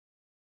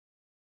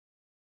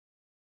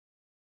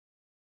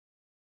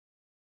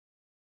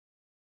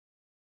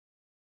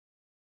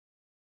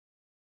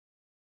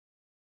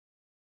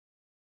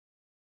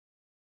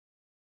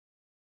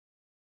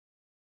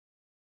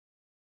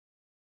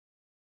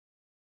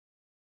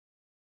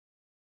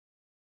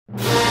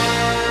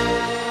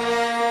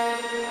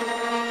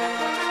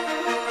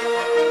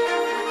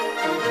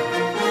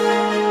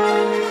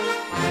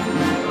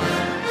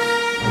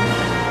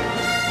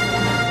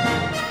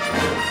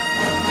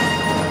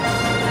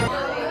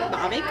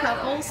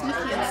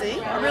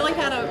Mackenzie. I really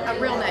had a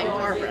real name,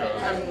 Barbara,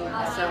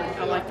 so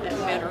I like that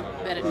better.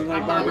 You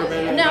like Barbara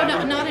better?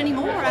 No, not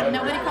anymore.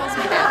 Nobody calls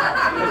me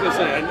that. I was going to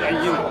say,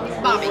 you know.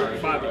 Bobby.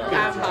 Bobby.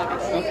 I'm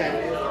Bobby. Okay.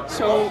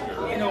 So,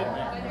 you know,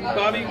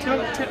 Bobby,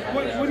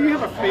 what do you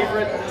have a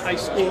favorite high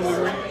school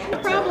memory?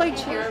 Probably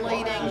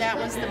cheerleading. That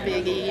was the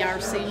biggie our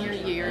senior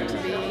year, to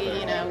be,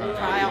 you know,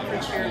 try out for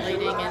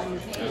cheerleading and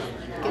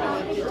get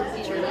elected to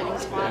the cheerleading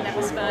squad. That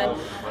was fun.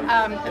 A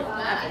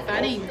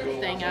funny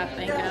thing I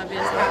think of is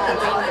how we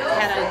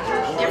had a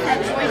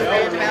different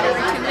boyfriend about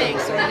every 2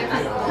 weeks, or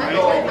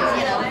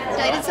you know,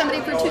 dated somebody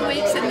for 2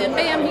 weeks and then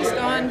bam, he's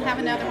gone, have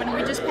another one, and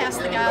we just passed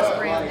the guys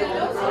around.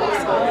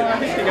 I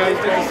think the guys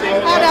did the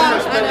same. I know.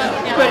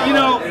 Yeah. But you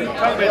know,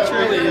 talking about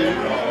cheerleading,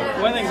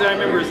 one of the things I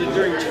remember is that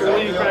during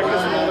cheerleading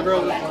practice when all the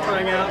girls were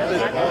trying out,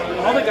 that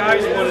all the guys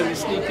wanted to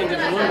sneak into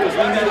the room because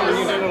we knew that when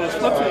you did all those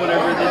flips or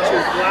whatever, that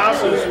your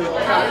blouses would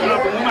come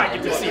up and we might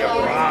get to see a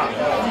bra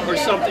or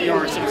something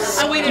or some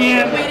skin. We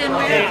didn't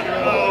wear it.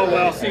 Oh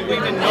well, see, we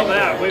didn't know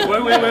that. We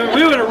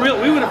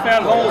would have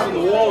found holes in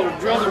the wall or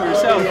drilled them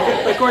ourselves.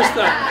 But of course,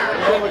 the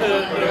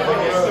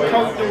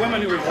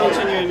women who were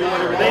coaching you and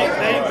whatever, they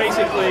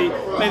basically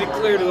made it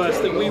clear to us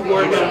that we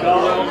weren't going to go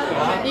well.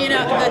 You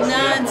know, the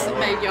nuns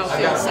made y'all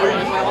feel so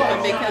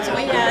unwelcome because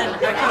we had a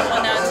couple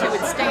of nuns who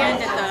would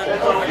stand at the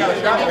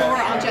door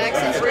on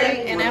Jackson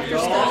Street, and after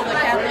school the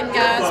Catholic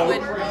guys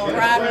would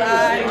drive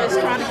by just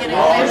trying to get a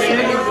glimpse of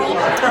the girl.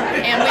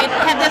 And we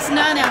had this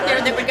nun out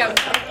there that would go,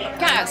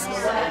 guys,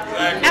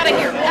 out of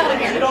here, out of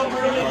here.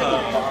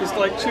 Just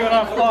like chewing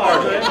off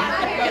flies, right?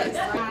 Yes.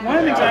 One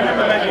of the things I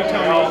remember about you,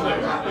 Tony,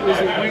 was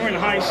that when we were in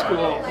high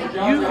school,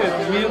 you could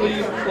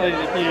really play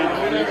the piano.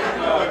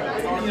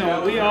 You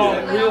know, we all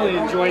really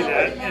enjoyed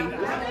that. And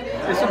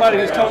as somebody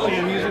who's totally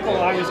a musical,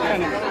 I was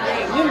kind of a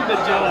little bit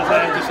jealous, I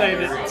have to say,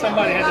 that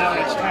somebody had that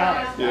much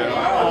talent. Yeah.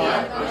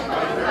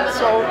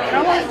 So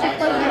how long did you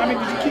play? I mean,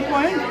 did you keep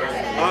playing?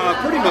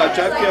 Pretty much.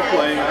 I've kept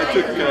playing. I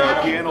took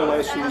piano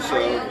lessons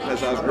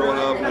as I was growing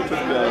up, and I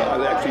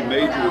actually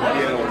majored in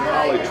piano in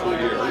college for a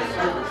year.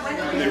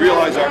 And I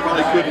realized I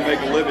probably couldn't make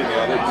a living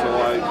at it, so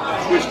I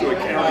switched to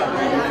accounting. I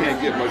mean, you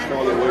can't get much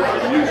farther away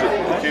from music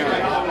than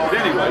accounting. But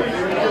anyway,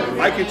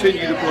 I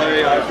continue to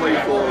play. I played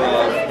for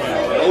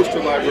most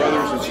of my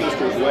brothers and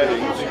sisters'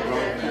 weddings.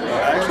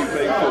 I actually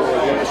played for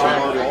Dennis and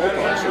Margaret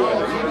Alcott's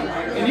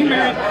wedding. And you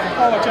married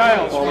Paula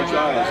Giles. Paula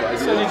Giles, I did.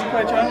 So did you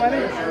play John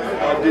wedding?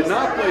 I did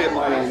not play at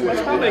my own wedding.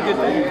 That's probably a good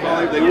thing.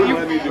 They wouldn't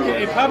let me do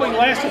it. It probably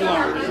lasted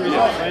longer as a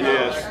result, right?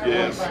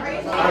 Yes.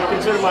 I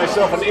consider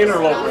myself an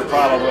interloper,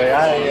 probably.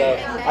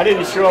 I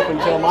didn't show up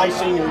until my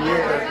senior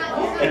year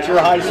at your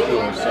high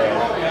school, so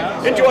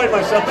enjoyed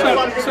myself.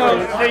 So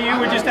you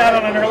were just out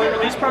on an early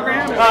release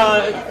program?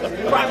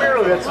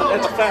 Primarily, that's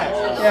a fact.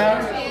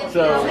 Yeah.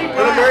 So,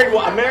 but I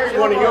married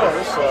one of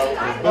yours, so.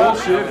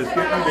 Bullshit is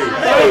getting deep.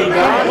 Hey,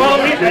 Don. Well,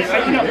 you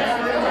know,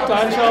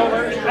 Don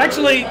Scholler.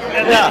 Actually, he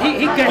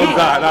Oh,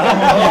 God.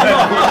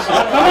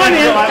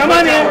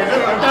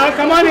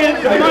 Come on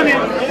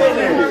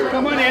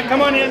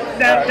in.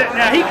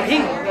 Now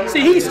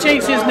he's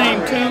changed his name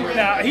too.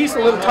 Now he's a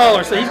little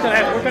taller, so we're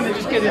gonna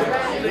just get him.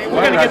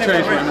 We're gonna get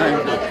him. My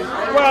name?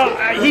 Well,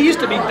 he used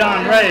to be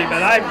Don Ray,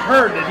 but I've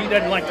heard that he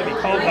doesn't like to be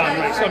called Don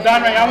Ray. So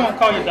Don Ray, I won't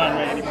call you Don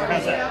Ray anymore.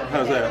 How's that?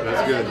 How's that?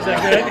 That's good. Is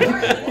that good?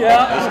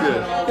 Yeah. That's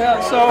good. Yeah.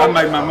 So I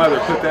made my mother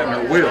put that in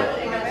her will.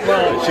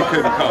 Well, She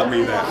couldn't call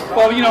me that.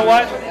 Well, you know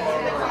what?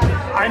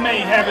 I may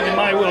have it in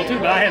my will too,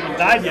 but I haven't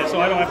died yet, so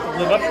I don't have to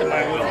live up to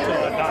my will until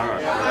I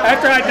die.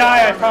 After I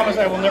die, I promise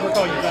I will never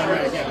call you Don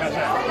Ray again. How's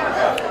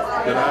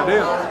that? Good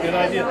idea. Good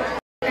idea.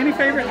 Any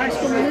favorite high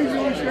school memories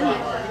you want to share?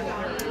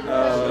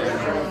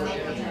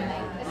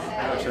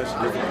 Gosh, that's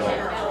difficult.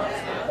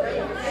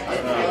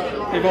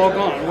 They've all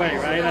gone away,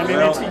 right? I mean,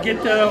 you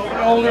get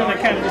older and they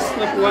kind of just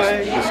slip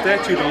away. The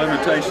statute of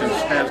limitations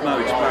has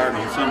not expired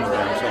on some of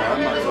them, so I'm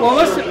not so Well,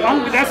 listen,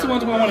 that's the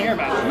ones we want to hear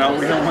about. No,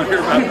 we don't want to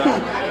hear about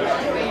that.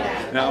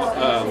 Now,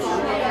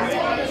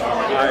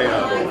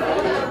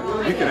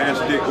 you can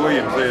ask Dick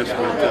Williams this,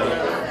 but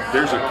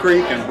there's a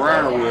creek in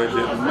Briarwood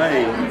that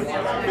may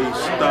be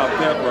stopped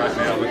up right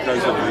now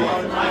because of the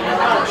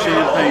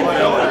champagne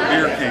velvet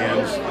beer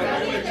cans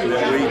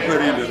that we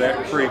put into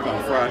that creek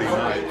on Friday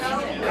nights.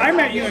 I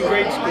met you in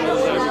grade school,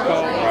 as I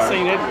recall, at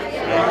St. Edward's.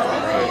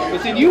 Right.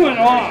 But then you went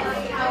off.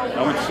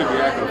 I went to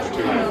Subiaco for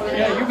 2 years.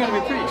 Yeah, you're going to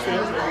be preached,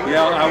 right?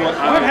 Yeah,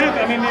 What happened?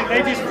 I mean,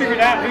 they just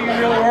figured out who you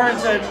really were and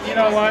said, you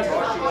know what,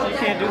 you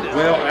can't do this.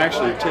 Well,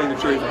 actually, to tell you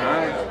the truth,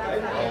 I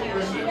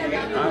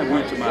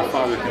went to my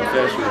father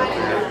confessor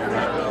and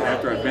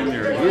after I'd been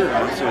there a year,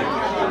 I said,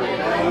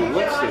 well,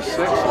 what's the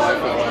sex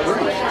life of a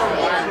priest?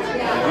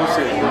 And he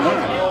said,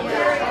 none.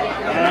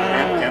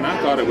 And I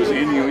thought thought it was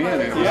N-U-N,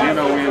 and it was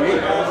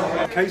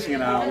N-O-N-E. Casey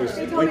and I we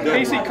doubled.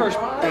 Casey Kirsch.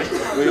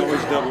 We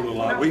always doubled a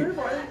lot. We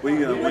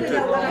went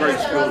to grade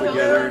school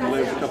together and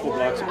lived a couple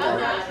blocks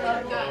apart.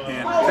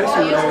 And Casey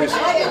would always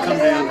come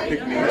down and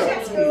pick me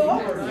up.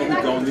 We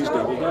would go on these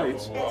double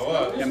dates.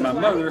 And my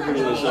mother,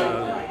 who was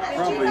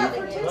probably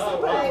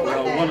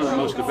one of the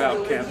most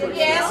devout Catholics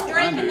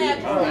I knew,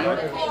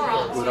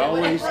 would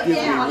always give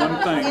me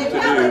one thing to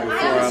do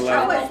before I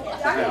left the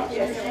house.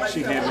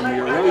 She handed me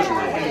a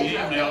rosary.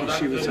 And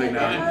she would say,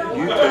 now,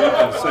 you two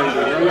can say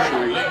the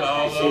rosary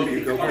before you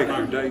go pick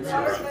your dates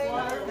up.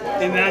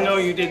 And I know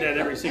you did that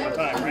every single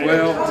time, right?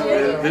 Well,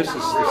 this is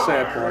the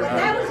sad part.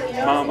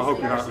 Mom, I hope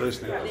you're not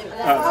listening.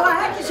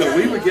 So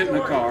we would get in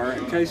the car,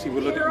 and Casey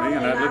would look at me,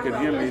 and I'd look at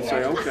him, and he'd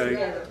say,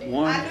 okay,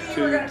 1,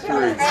 2,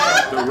 3,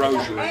 the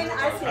rosary.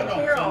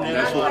 And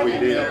that's what we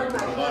did.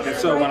 And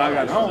so when I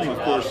got home, of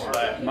course,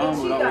 Mom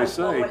would always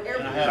say,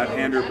 I'd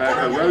hand her back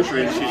her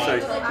rosary, and she'd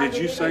say, did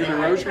you say the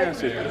rosary? I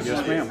said,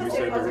 yes, ma'am, we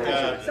said the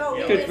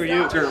rosary. Good for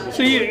you. Terrible.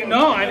 So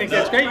I think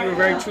that's great. You were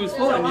very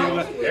truthful, and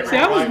you. See,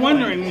 I was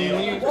wondering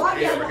when you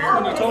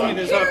told me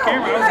this off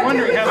camera, I was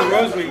wondering how the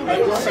rosary would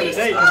work on a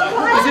date.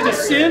 Is it a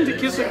sin to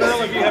kiss a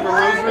girl if you have a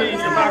rosary in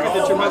your pocket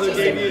that your mother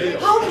gave you to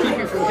keep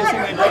you from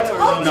kissing that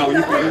girl? No,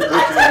 you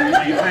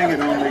hang it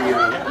on the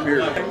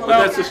mirror. But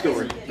that's the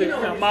story.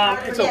 Mom,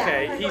 it's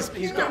okay.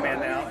 He's grown man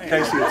now.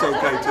 Casey, it's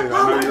okay too. I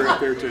know you're up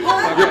there too.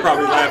 You're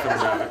probably laughing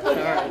about it. All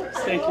right,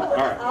 thank you. All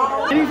right.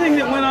 Anything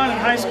that went on in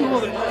high school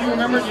that you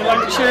remember you'd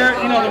like to share?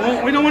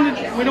 We don't want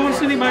to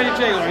send anybody to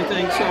jail or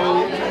anything,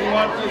 so we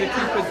want you to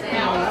keep it,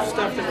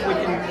 stuff that we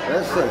can.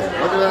 Let's see.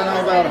 What do I know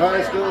about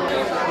high school?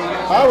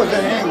 I was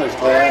in English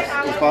class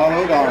with Father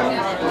O'Donnell.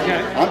 Okay.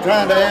 I'm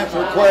trying to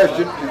answer a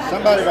question, and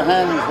somebody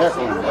behind me is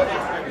heckling me.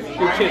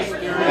 You're kidding.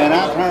 And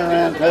I turn around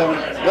and tell him,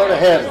 go to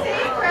heaven.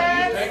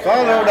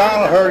 Father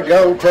O'Donnell heard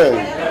go too.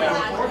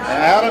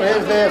 And out of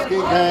his desk he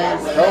came,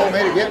 told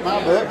me to get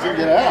my books and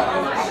get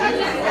out.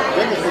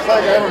 Biggest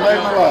mistake I ever made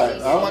in my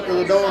life. I went to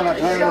the door and I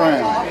turned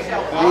around.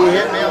 He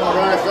hit me on the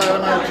right side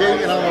of my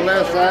cheek and on the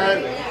left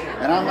side.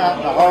 And I'm out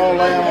in the hall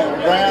laying on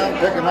the ground,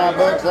 picking my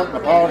books up and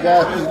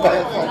apologizing to his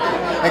bathroom.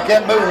 And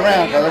kept moving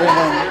around because I didn't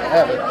want to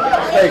have a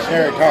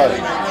stationary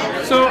target.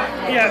 So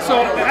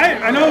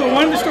I know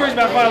one of the stories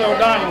about Father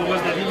O'Donnell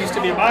was that he used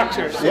to be a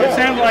boxer. So it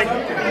sounds like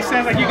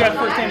you got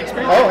first-hand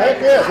experience. Oh,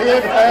 heck yes. He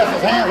had to pass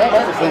his hands. I've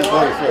ever seen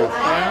pretty sure.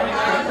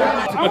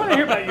 I want to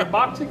hear about your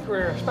boxing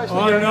career,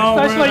 especially your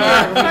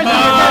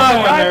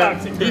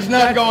boxing. He's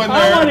not going there.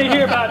 I want to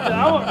hear about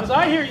because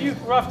I hear you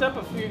roughed up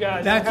a few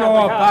guys. That's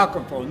all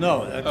apocryphal.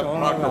 No, that's all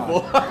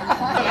apocryphal.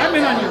 I've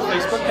been on your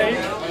Facebook page,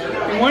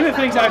 and one of the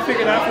things I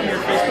figured out from your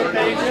Facebook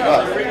page is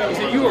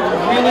that you were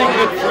really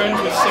good friends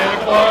with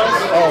Santa Claus.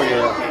 Oh,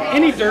 yeah.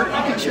 Any dirt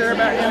you can share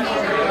about him?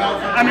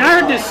 I mean, I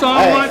heard this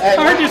song once. I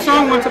heard this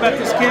song once about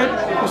this kid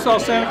who saw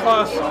Santa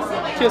Claus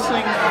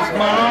kissing his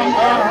mom.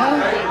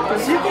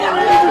 Does he get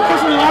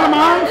kissing a lot of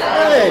moms?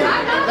 Hey,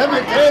 let me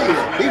tell you,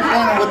 he's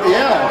running with the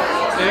elves.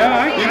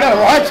 Yeah, You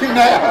gotta watch him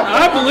now.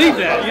 I believe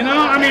that.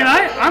 I mean,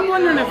 I'm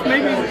wondering if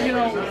maybe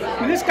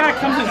when this guy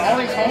comes into all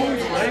these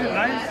homes late at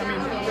night. I mean,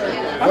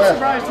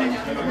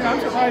 I'm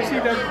surprised he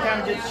doesn't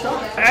kind of get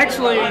shot.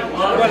 Actually,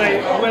 what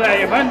I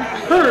have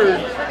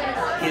heard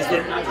is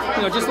that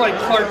just like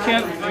Clark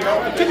Kent,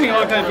 it took me a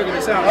long time to figure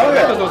this out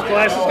because those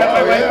glasses got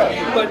my way.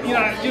 But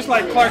just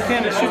like Clark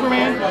Kent and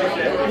Superman,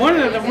 one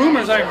of the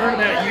rumors I heard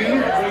about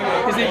you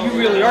is that you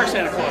really are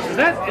Santa Claus.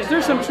 Is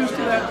there some truth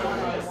to that?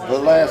 For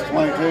the last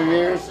 22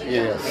 years,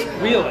 yes.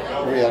 Really?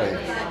 Really.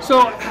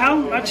 So how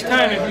much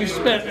time have you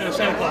spent in a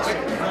Santa Claus?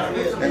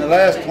 In the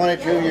last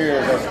 22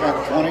 years, I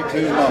spent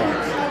 22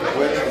 months.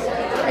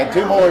 In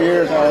 2 more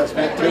years, I have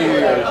spent 2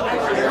 years.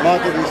 The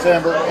month of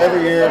December,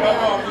 every year,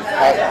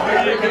 I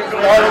started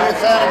with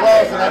Santa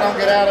Claus and I don't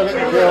get out of it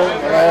until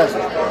the last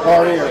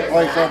party or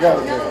place I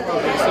go to.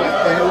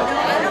 And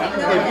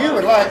if you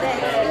would like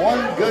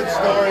one good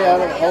story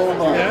out of the whole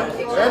month,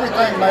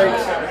 everything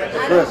makes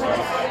Christmas.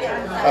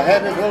 I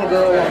had this little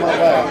girl on my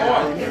lap.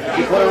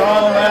 She put her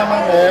arm around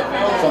my neck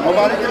so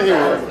nobody could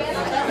hear her,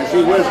 and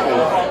she whispered,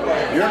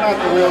 "You're not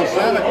the real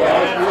Santa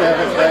Claus, you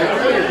have a fake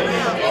beard."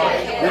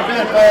 Then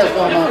being passed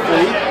on my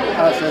feet,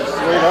 I said,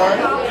 "Sweetheart,"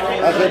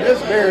 I said,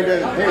 "this beard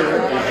here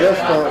is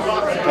just for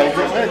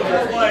taking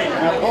pictures."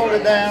 And I pulled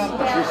it down,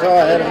 and she saw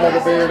I had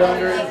another beard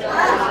under it,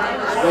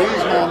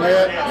 squeezed my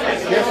neck,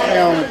 kissed me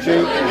on the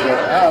cheek, and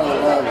said, "I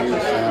love you,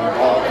 Santa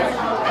Claus."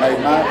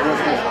 Made my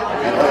Christmas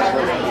and her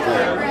Christmas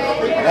too.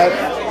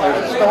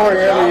 There's a story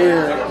every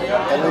year,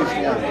 at least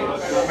one.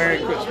 Merry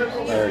Christmas.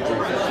 Merry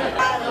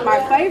Christmas. My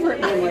favorite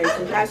memory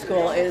from high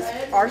school is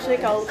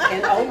Arsenic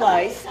and Old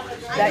Lace.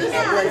 That it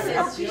was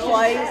a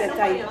play that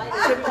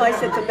took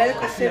place at the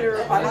Medical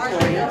Center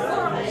auditorium,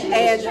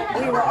 and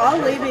we were all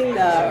leaving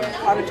the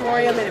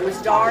auditorium, and it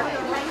was dark.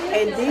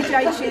 And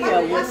DJ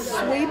Chia was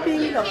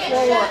sweeping the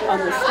floor on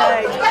the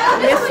stage,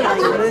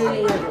 whistling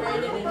Moon River.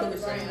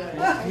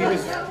 He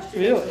was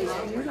really. I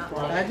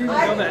didn't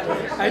know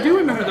that. I do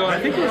remember though. I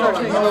think it was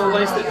actually in Little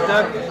Lace that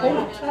Doug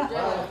Holt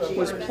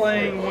was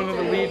playing one of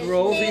the lead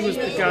roles. He was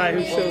the guy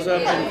who shows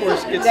up and of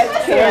course gets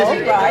That's killed,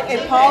 poisoned. right?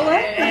 And Paula?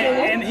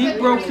 And he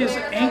broke his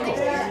ankle.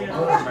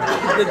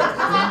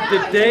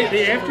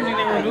 The afternoon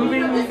they were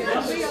moving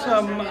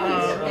some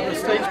the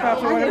stage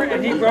props or whatever,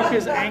 and he broke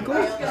his ankle.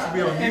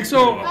 And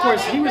so of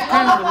course he was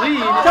kind of the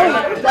lead. Don't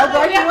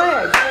break your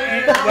leg.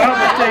 Well,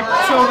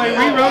 so they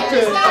redid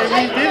it,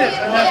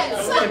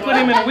 and they put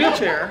him in a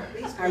wheelchair.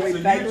 I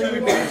vaguely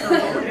remember.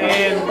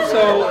 And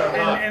so,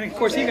 and of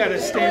course he got a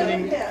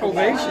standing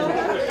ovation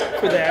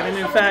for that. And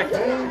in fact,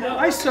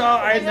 I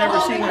had never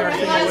seen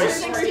Arsenio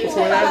Voice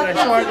before that. And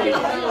I saw it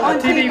on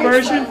the TV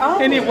version,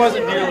 and it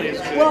wasn't nearly as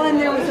good. Well, and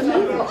there was a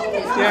movie.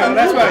 Yeah,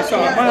 that's why I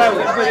saw it. But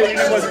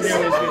it wasn't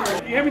nearly as good.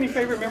 Do you have any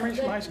favorite memories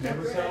from high school?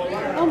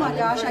 Oh my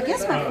gosh, I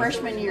guess my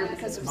freshman year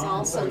because it was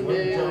all so new.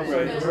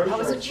 And I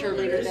was a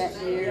cheerleader that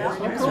year. It was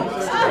really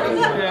exciting.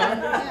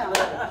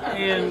 Yeah.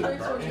 And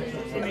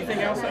anything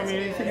else? I mean,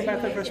 anything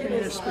about that freshman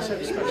year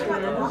specifically?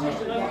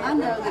 I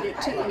know that it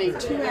took me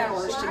 2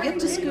 hours to get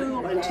to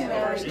school and 2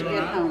 hours to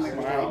get home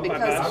every day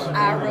because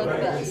I rode a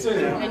bus.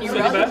 And you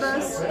rode the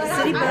bus, the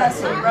city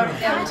bus, and you rode it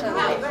down to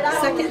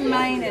 2nd and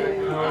Main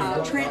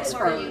and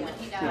transferred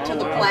to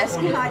the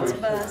Pulaski Heights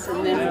bus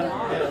and then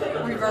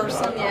reverse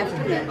in the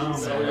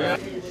afternoons.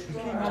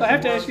 So I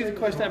have to ask you the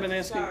question I've been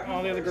asking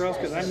all the other girls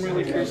because I'm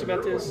really curious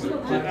about this.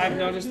 I've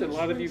noticed that a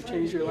lot of you have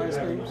changed your last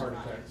names.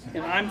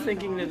 And I'm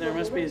thinking that there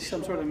must be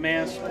some sort of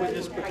mass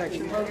witness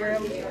protection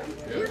program.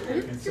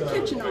 You're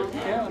catching on.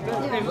 Yeah,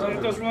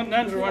 those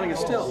nuns are running a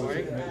still,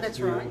 right? That's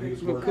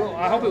right. Well, cool.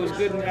 I hope it was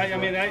good. I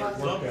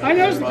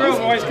noticed the girls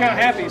were always kind of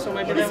happy, so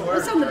maybe that It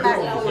was on the back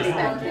 40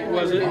 back there.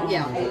 Was it?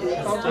 Yeah.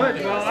 Oh, good.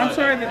 Well, I'm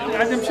sorry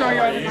I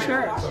didn't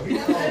share it.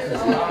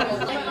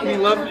 Any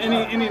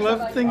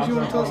love things you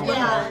want to tell us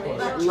about?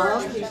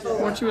 Love.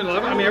 Weren't you in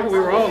love? I mean, we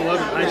were all in love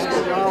in high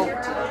school.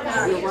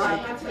 You're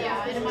right.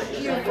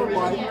 Here for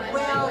one.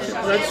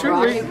 That's true.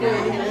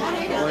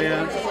 Oh,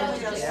 yeah.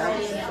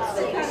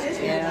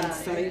 Yeah,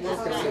 Sonny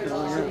Wilkerson.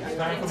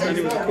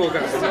 Sonny was a cool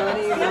guy.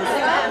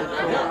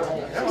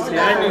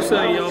 Yeah, I knew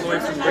Sonny all the way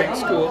from grade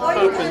school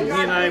up, and he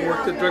and I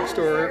worked at the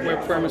drugstore at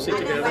Web Pharmacy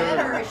together,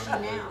 and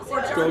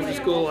drove to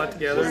school a lot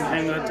together and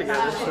hang out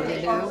together. So.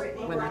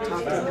 When I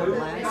talked to him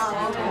last, I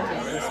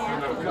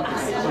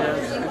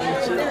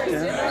talked to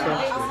this.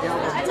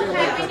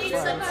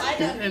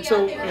 And so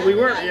we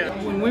were,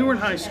 when we were in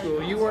high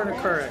school, you were in a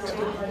car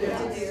accident.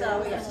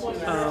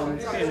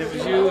 And it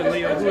was you and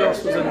Leo. Who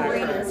else was in that car?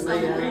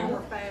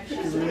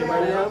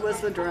 Leo was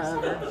the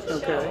driver.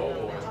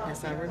 Okay.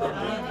 Yes, I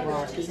remember.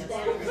 Rocky.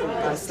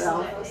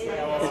 Myself.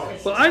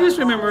 Well, I just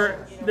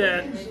remember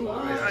that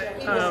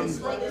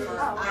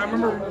I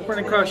remember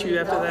running across you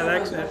after that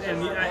accident,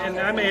 and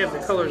I may have the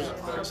colors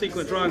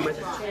sequence wrong, but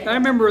I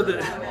remember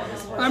the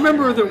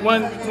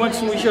one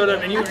once we showed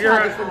up and your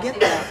Forget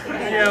that.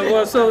 yeah,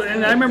 well, so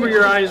and I remember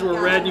your eyes were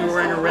red and you were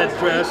wearing a red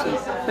dress, and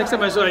next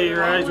time I saw you,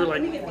 your eyes were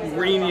like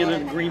green in a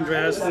green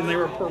dress, and they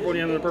were purple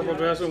in a purple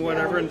dress and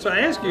whatever. And so I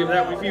asked you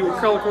if you were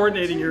color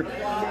coordinating your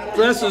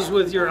dresses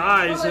with your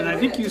eyes, and I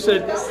think you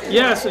said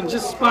yes, and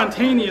just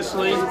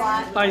spontaneously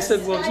I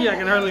said, well, gee, I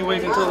can hardly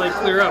wait until they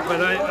clear up,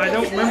 but I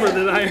don't remember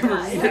that I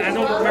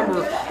don't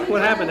remember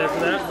what happened after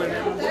that, but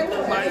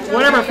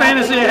whatever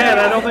fantasy I had,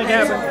 I don't think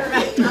happened.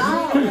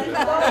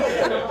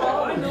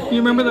 You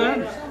remember that?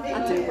 I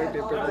do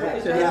remember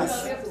that. Yeah.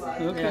 Yes.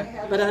 Okay.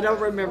 Yeah. But I don't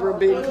remember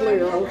being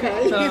clear,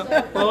 okay?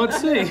 Well, let's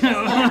see.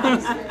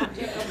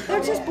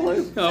 They're just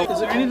blue. Is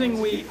there anything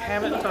we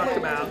haven't talked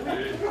about?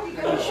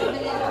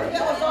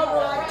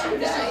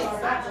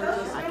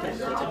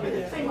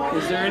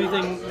 Is there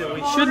anything that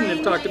we shouldn't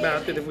have talked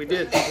about that if we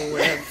did, people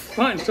would have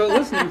fun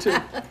listening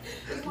to?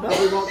 But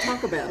we won't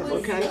talk about them,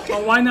 okay?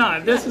 Well, why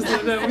not? This is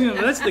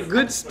that's the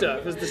good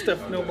stuff. Is the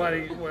stuff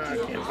nobody. Well, I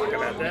can't talk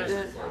about that.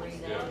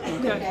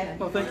 Okay.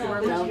 Well, thank you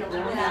very much.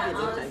 Don't have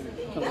anything.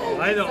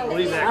 Well, I don't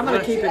believe that. I'm going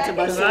to keep it to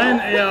myself.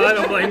 I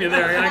don't blame you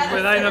there.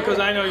 But I know because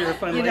I know you're a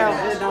fun lady.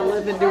 And I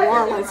live in New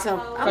Orleans, so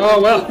I'm Oh,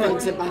 well. going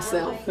to keep things to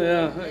myself.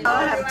 Yeah.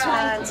 I have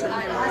tons of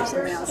memories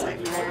of Mount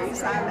St.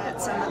 Mary's. I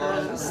met some of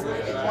those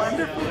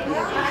wonderful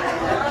people.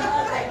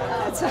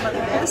 Had some of the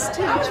best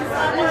teachers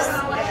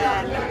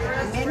and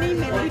many,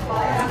 many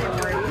fond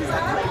memories. I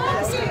played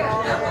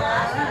basketball there.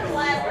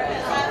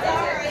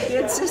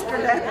 Did Sister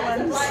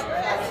Declan's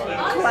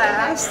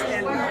class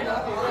in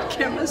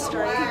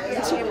chemistry,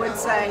 and she would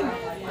say,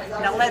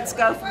 now let's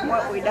go from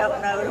what we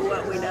don't know to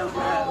what we don't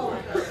know.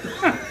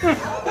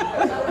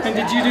 And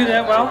did you do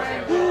that well?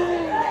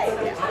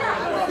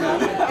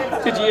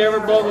 Did you ever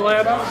blow the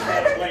lab out?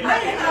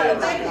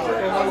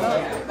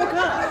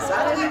 Because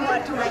I didn't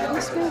want to make a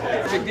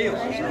mistake. Big deal.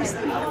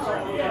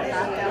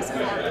 5,000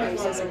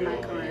 cases in my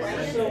career.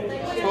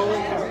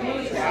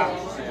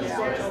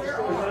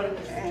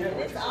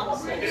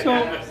 So,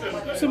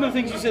 some of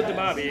the things you said to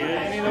Bobby,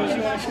 any of those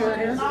you want to share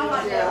here?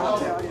 Yeah, I'll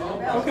tell you.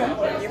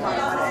 Okay. You might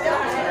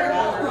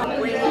want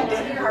to. We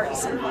didn't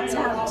someone's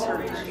heart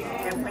surgery.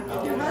 And when you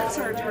do heart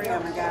surgery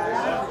on a guy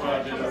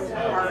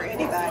or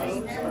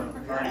anybody,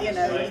 you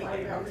know,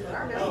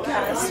 you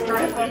kind of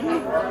strip them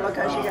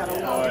because you got to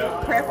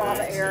prep all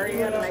the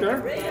area and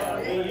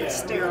make it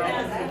sterile.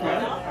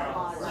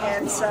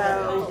 And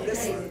so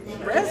this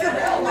resident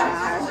and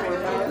I were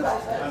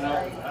both,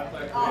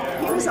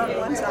 he was on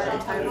one side of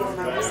the table and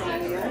I was on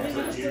the other.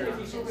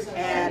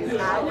 And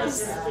I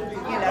was,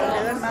 you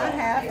know, doing my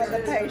half of the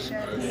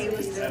patient and he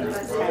was doing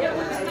his half of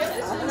the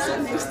patient. All of a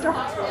sudden he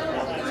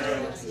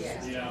started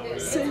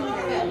singing, and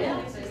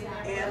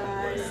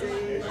I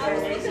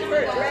see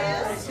what the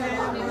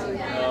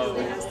hell are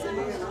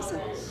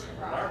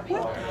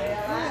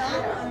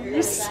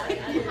you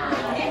singing?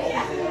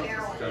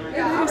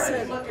 And he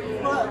said,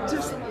 well,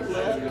 just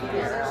look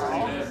here.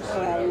 So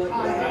I looked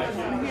back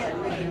and he had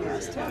Mickey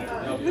Mouse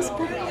tattooed his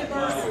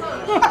pants.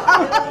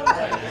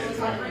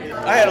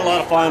 I had a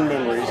lot of fond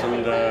memories,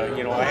 and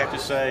you know, I have to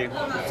say,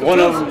 one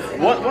of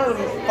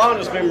the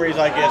fondest memories,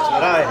 I guess,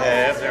 that I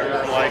have. There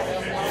were like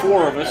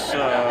 4 of us.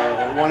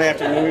 One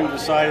afternoon,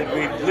 decided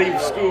we'd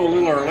leave school a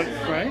little early.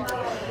 Right.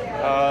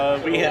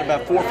 We had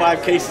about 4 or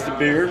 5 cases of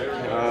beer.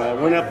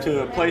 Went up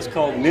to a place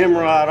called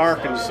Nimrod,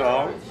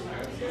 Arkansas,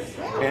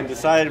 and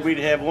decided we'd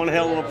have one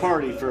hell of a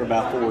party for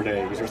about 4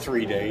 days or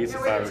 3 days,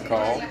 if I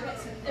recall.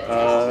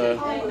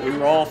 We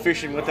were all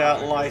fishing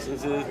without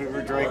licenses. We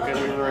were drinking.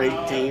 We were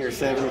 18 or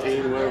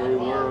 17, whatever we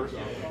were.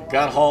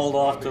 Got hauled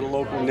off to the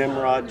local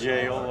Nimrod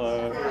jail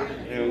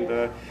and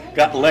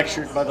got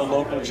lectured by the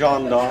local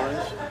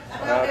gendarmes.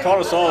 Taught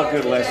us all a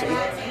good lesson.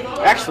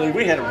 Actually,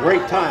 we had a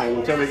great time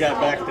until we got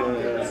back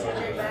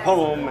to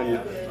home. And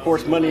of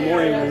course, Monday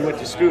morning when we went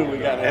to school, we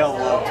got in a hell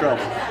of a lot of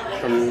trouble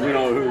from you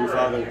know who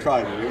Father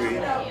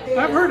Tribune.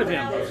 I've heard of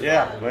him.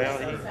 Yeah, well,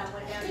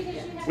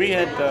 we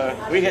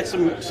had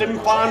some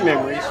fond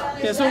memories.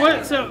 Yeah. So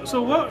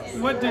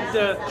what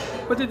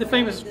did the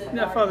famous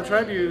Father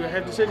Tribune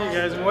have to say to you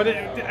guys?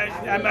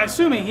 And I'm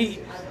assuming he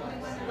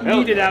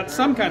meted out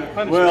some kind of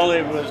punishment. Well,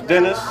 it was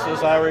Dennis,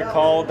 as I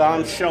recall,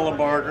 Don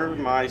Schellebarger,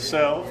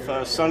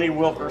 myself, Sonny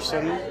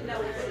Wilkerson,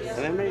 and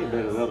there may have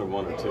been another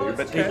one or two.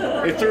 But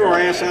they threw our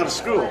ass out of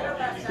school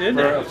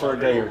for a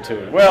day or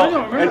two.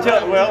 Well,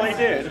 he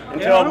did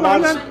until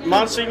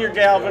Monsignor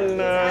Galvin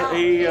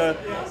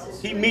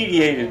he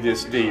mediated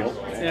this deal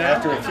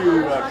after a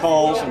few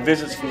calls and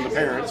visits from the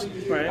parents.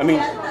 Right. I mean,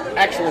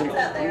 actually,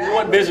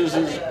 what business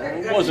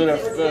was it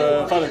if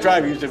Father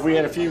Tribune's if we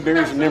had a few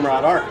beers in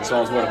Nimrod,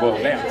 Arkansas is what it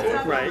boiled down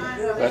to. Right.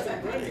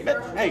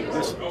 But hey,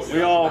 listen,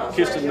 we all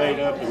kissed and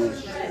made up, and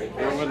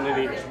there wasn't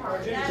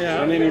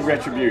any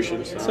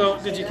retribution. So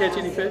did you catch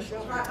any fish?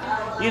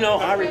 You know,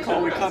 I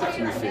recall we caught a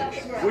few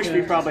fish. Wish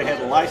we probably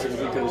had a license.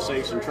 We could have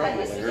saved some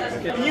trouble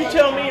there. Can you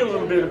tell me a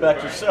little bit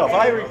about yourself?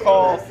 I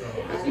recall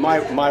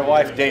my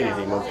wife dated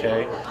him,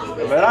 okay?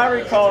 But I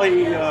recall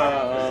he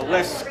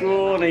left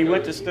school and he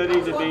went to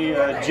study to be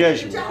a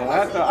Jesuit. And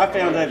I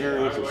found that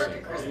very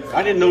interesting.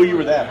 I didn't know you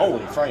were that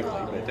holy, frankly,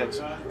 but that's...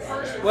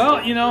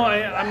 Well, you know,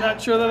 I'm not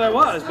sure that I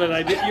was, but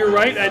I did. You're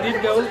right. I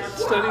did go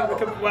study.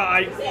 Well,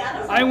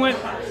 I went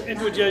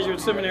into a Jesuit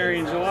seminary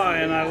in July,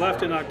 and I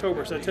left in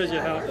October. So that tells you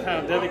how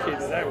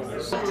dedicated I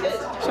was.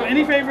 So,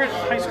 any favorite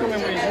high school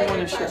memories you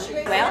want to share?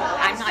 Well,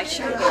 I'm not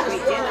sure, but we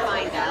did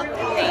find out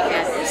that they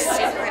had this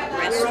secret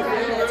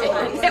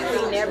restaurant that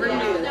we never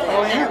knew.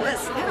 Oh yeah.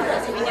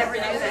 We never knew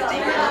that they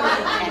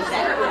had, and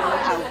that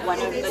one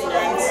of the nuns,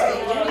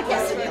 I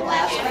guess in the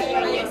last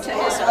reunion, took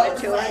us on a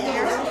tour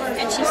there,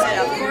 and she said,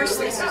 "Of course,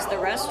 this is the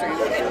restaurant."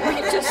 And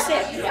we just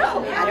said,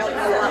 "No, I don't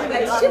know what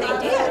they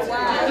did."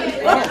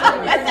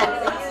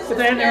 But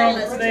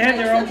they had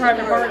their own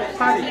private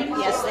party.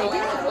 Yes, they did.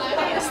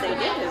 Yes, they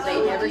did. They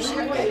never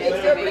shared it.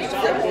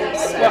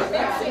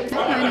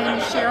 My name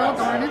is Cheryl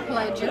Garnet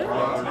Ledger.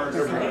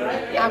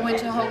 I went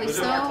to Holy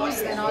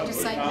Souls, then on to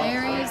St.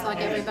 Mary's, like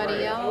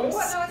everybody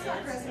else.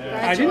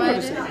 I didn't go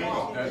to St.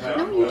 Mary's.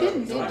 No, you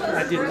didn't, did you?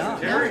 I did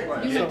not. No,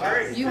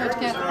 you went to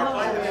Catholic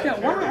High. Yeah,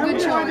 why Good would I do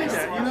choice.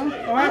 that, you know?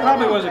 Oh, that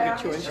probably was a good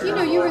choice. You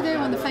know, you were there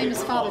when the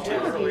famous Father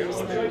Tribune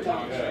was there.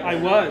 I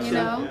was. You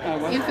know, I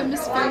was.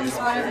 infamous, famous,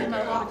 whatever you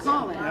might want to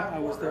call it. Yeah, I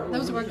was there.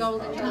 Those were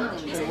golden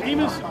times.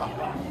 Amos,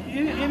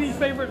 any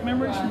favorite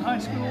memories from high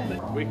school?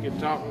 We could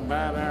talk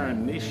about our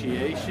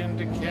initiation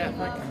to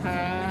Catholic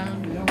High.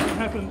 You know, what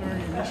happened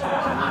during your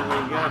initiation?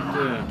 We got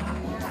to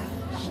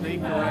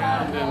sneak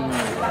around and the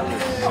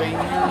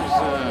seniors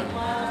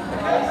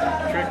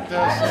tricked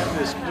us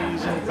into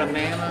squeezing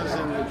bananas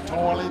in the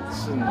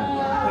toilets. And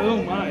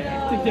Oh my,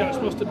 I think that was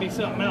supposed to be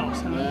something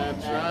else. Huh?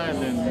 that's right,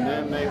 and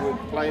then they would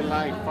play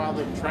like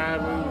Father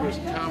Tribune was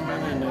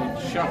coming and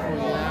they'd shuffle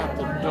you out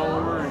the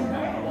door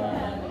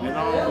and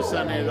all of a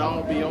sudden it'd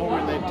all be over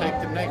and they'd take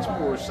the next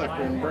poor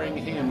sucker and bring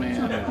him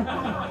in.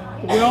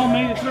 We all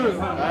made it through,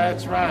 huh?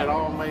 That's right,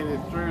 all made it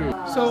through.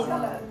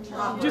 So,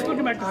 just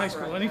looking back to high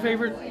school, any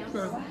favorite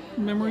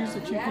memories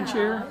that you can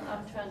share?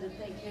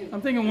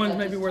 I'm thinking one's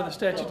maybe where the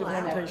statute of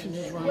limitations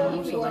is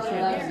running, so they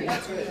can't.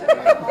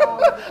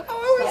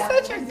 Oh, I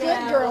was such a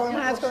good girl in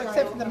high school,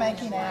 except for the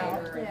making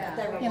out.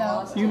 You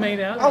know. You made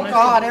out? Oh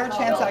God, every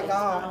chance I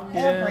got,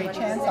 every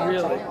chance I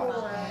really?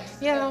 got.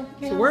 Yeah.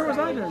 So where was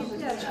I then?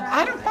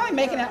 I don't probably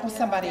making out with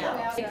somebody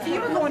else. So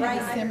you were going to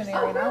the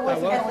seminary, and I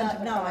wasn't going to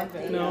the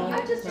convent. No.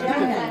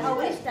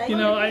 You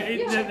know,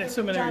 that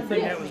seminary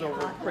thing, that was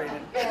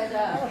overrated.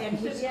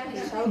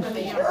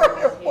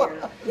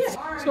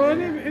 So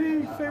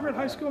any favorite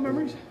high school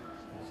memories?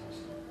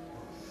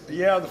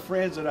 Yeah, the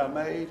friends that I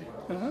made,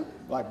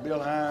 like Bill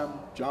Heim,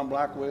 John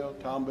Blackwell,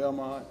 Tom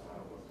Belmont,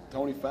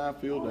 Tony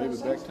Fifield,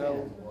 David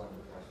Bechtold.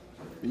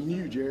 And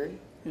you, Jerry.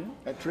 Yeah.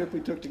 That trip we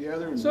took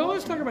together. And so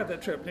let's talk about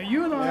that trip. Now,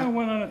 you and I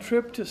went on a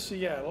trip to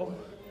Seattle.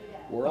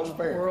 World's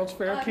Fair. World's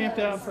Fair. Camped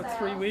out for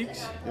 3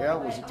 weeks. Yeah,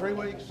 was it 3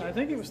 weeks? I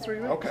think it was 3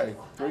 weeks. Okay,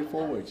 3 to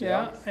 4 weeks.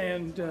 Yeah,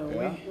 and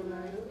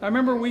I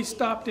remember we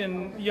stopped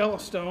in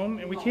Yellowstone,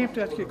 and we camped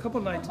out a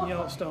couple nights in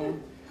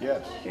Yellowstone.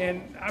 Yes.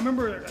 And I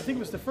remember, I think it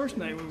was the first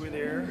night we were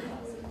there,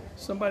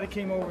 somebody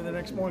came over the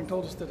next morning and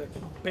told us that a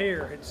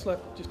bear had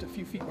slept just a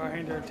few feet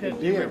behind our tent.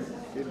 It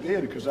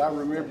did, because I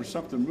remember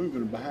something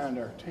moving behind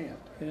our tent.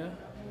 Yeah.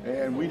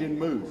 And we didn't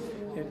move.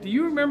 Yeah. Do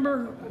you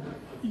remember,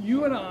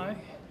 you and I,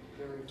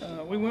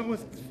 we went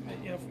with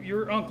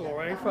your uncle,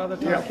 right, Father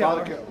Tom Keller?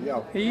 Father Keller.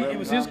 Yeah. It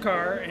was his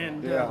car,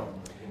 and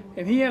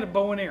he had a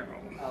bow and arrow,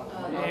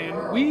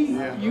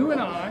 and you and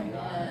I,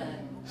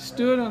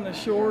 stood on the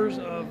shores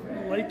of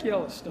Lake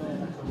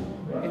Yellowstone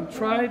and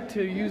tried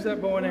to use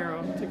that bow and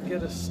arrow to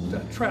get a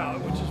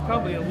trout, which is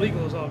probably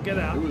illegal as all get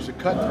out. It was a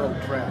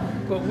cutthroat trout.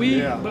 But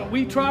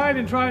we tried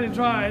and tried and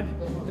tried,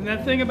 and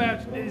that thing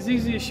about as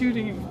easy as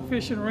shooting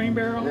fish in a rain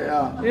barrel,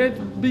 it's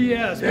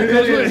BS.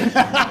 Because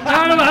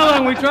I don't know how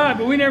long we tried,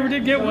 but we never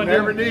did get one.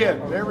 Never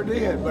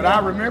did. But I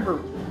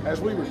remember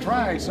as we were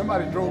trying,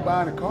 somebody drove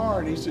by in a car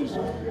and he says,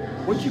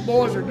 "What you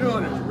boys are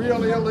doing is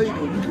real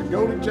illegal. You could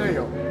go to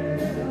jail."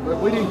 But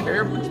we didn't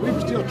care because we were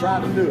still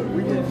trying to do it.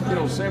 We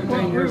were,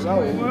 17 years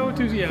old. Well, we're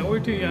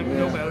too young to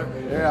know better.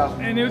 Yeah.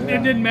 And it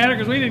didn't matter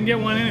because we didn't get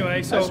one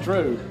anyway. So that's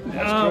true.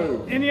 That's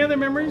true. Any other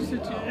memories?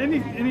 Any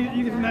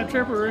either from that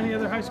trip or any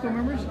other high school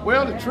memories?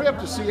 Well, the trip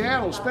to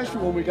Seattle,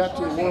 especially when we got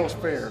to the World's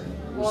Fair,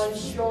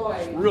 was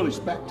really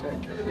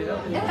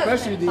spectacular. Yeah.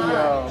 Especially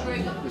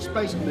the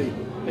Space Needle.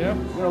 Yeah.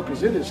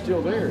 Because it is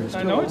still there. It's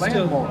still a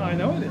landmark. I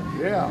know it is.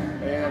 Yeah,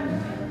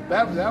 and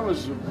that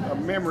was a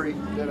memory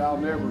that I'll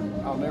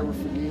never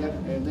forget.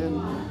 And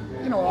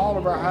then, all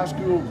of our high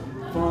school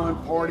fun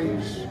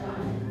parties.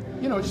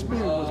 Just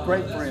being with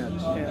great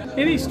friends. Yeah.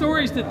 Any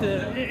stories that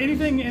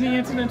any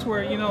incidents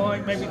where,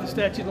 like maybe the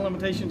statute of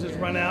limitations has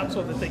run out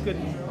so that they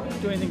couldn't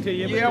do anything to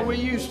you? Yeah, we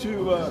used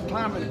to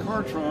climb in the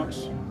car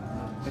trunks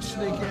and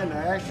sneak into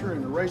Asher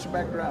and race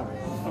back driving.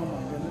 Oh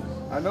my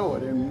goodness. I know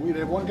it. And we'd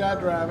have one guy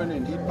driving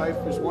and he'd pay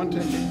for his one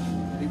ticket.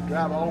 He'd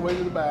drive all the way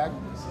to the back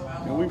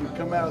and we would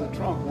come out of the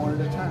trunk one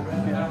at a time.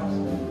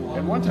 Yeah.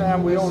 And one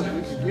time we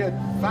could get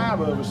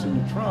 5 of us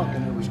in the trunk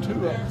and there was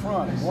 2 up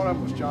front and one of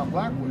them was John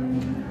Blackwell.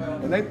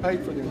 And they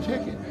paid for their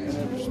ticket. And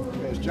it was,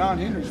 as John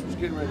Hendricks was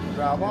getting ready to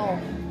drive off,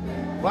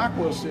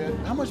 Blackwell said,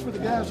 "How much for the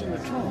guys in the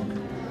trunk?"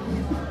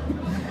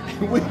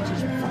 And we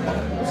just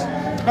froze.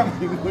 I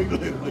mean, we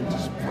literally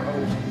just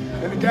froze.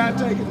 And the guy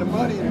taking the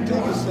money and the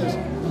ticket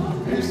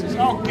says,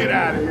 "Oh, get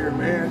out of here,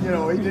 man." He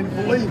didn't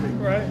believe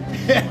him. Right.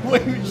 And we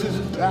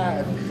just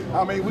died.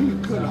 I mean,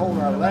 we couldn't hold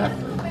our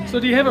laughter. So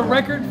do you have a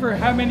record for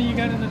how many you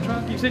got in the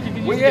trunk? You said you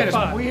could use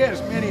 5. We had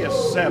as many as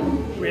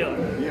 7.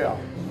 Really? Yeah.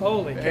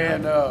 Holy cow.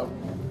 And I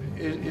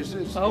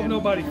hope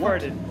nobody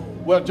farted.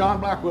 Well, John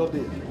Blackwell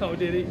did. Oh,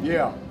 did he?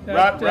 Yeah.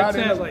 That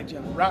sounds like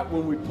John. Right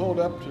when we pulled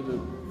up to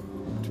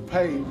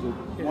pay,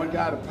 one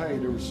guy to pay,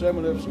 there were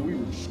 7 of us and we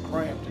were just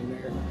cramped in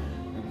there.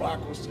 And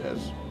Blackwell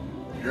says,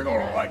 "You're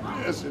going to like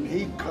this." And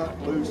he cut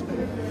loose.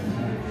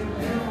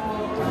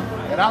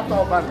 And I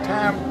thought by the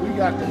time we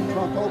got the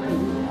trunk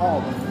open, we were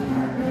all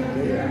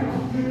dead.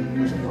 It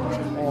was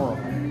horrible.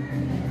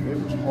 It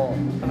was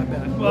horrible. I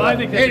bet. Well, I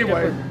think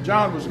anyway,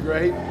 John was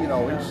great.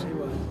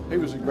 He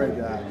was a great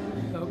guy.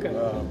 Okay.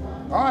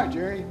 All right,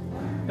 Jerry.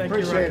 Thank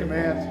Appreciate you, it,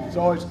 man. It's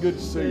always good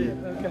to see you.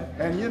 Okay.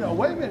 And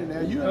wait a minute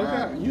now.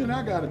 You and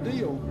I got a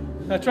deal.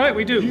 That's right,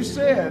 we do. You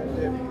said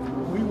that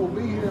we will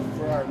be here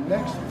for our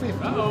next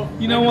 50. Uh-oh.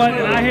 You know what?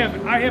 And I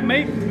have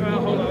made.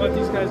 Hold on, let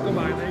these guys go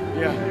by.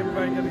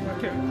 Everybody got to.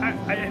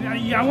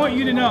 Okay. I want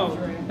you to know.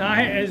 Now,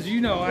 as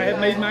you know, I have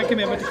made my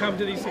commitment to come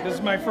to these. This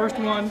is my first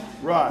one.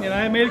 Right. And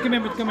I have made a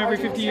commitment to come every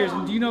 50 years.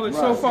 And do you know that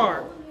so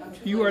far,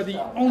 you are the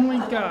only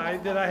guy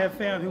that I have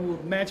found who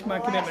will match my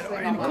commitment,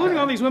 including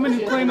all these women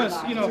who claim us,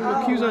 who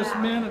accuse us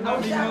men of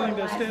not being willing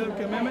to stand up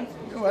to commitment.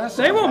 Well,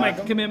 they won't make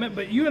the commitment,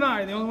 but you and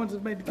I are the only ones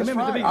that made the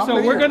commitment to be. Right.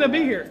 So we're going to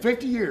be here.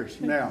 50 years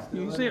from now.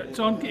 You see it. It's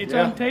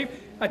on tape.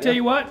 I tell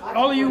you what,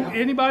 all of you,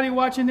 anybody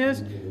watching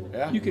this,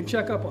 you can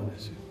check up on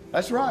this.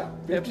 That's right.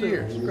 50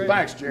 years. Great.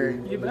 Thanks, Jerry.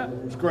 You bet.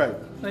 It's great.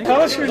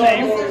 Tell us your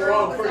name. Yeah.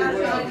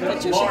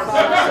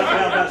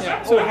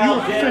 So you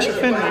were Patricia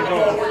Finley. I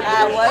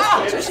was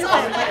Patricia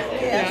Finley.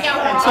 Yes.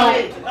 And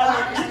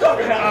so,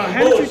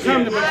 how did you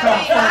come to become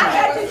a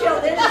farmer?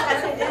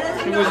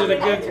 And was it a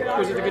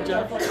good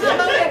job? I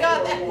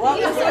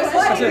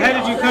said, how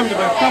did you come to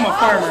become a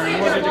farmer,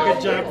 and was it a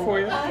good job for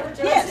you?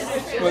 Yes.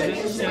 Was it?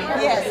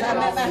 Yeah. Yes, I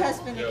met my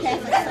husband in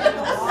Catholic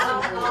singles.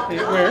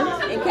 Where?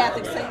 In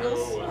Catholic singles.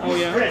 Oh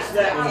yeah.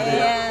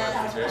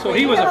 And So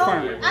he was a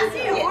farmer.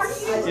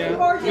 yes. Yeah.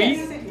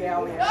 Wheat? That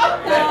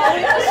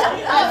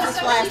was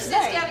his last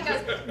name.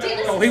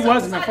 Oh, he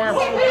wasn't a farmer.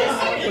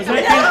 Was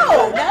that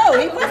No,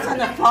 he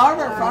wasn't a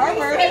farmer.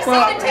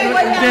 Well,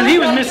 then he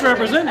was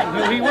misrepresenting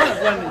who he was,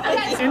 wasn't he?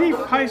 Any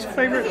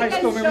favorite high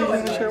school memories you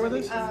want to share with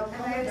us?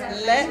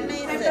 Let me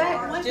see.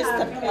 Just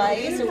the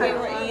plays that we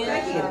were in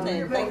and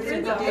the things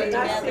that we did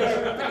together.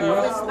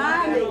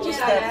 Just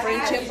the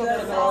friendship of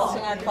the girls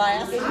in our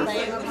class and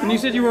things. And you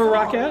said you were a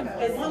rockette?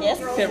 Yes.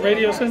 At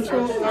Radio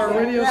Central or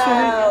Radio City?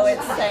 No,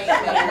 it's St.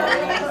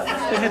 Mary's.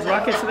 They had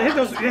rockets.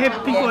 They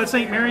had people at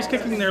St. Mary's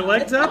kicking their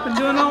legs up and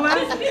doing all that?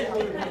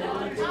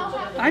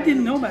 I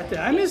didn't know about that.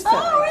 I missed that.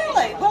 Oh,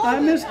 really? Well, I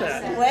missed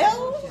that.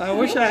 Well, I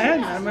wish I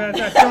hadn't. I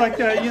mean, I feel like,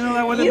 that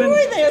would have you been...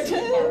 were there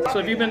too. So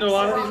have you been to a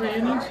lot of these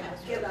reunions?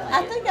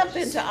 I think I've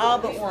been to all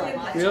but one.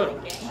 Really?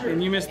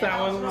 And you missed that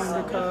one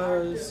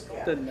because...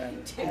 Doesn't matter.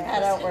 I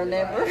don't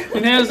remember.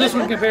 And how does this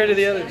one compare to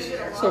the others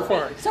so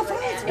far? So far,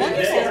 it's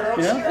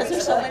wonderful. Yeah? Because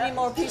there's so many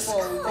more people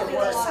that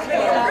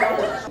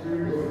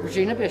were.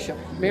 Regina Bishop.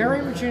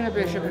 Mary Regina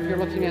Bishop if you're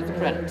looking at the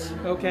credits.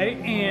 Okay,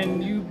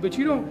 but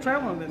you don't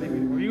travel under that name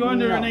anymore. You go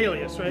under an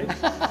alias, right?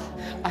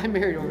 I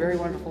married a very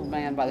wonderful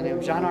man by the name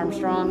of John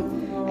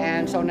Armstrong,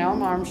 and so now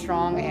I'm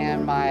Armstrong,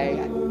 and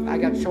I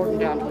got shortened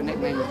down to a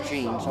nickname of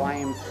Gene. So I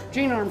am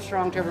Gene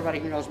Armstrong to everybody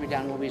who knows me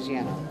down in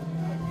Louisiana.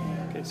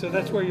 Okay, so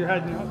that's where you're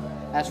hiding out?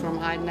 That's where I'm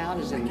hiding out,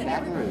 is in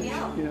Baton Rouge.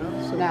 Yeah,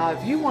 so now,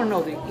 if you want to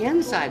know the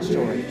inside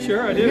story,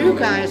 sure, I do. You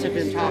guys have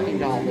been talking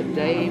to all the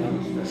Dave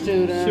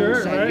students,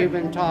 sure, and right. you've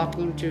been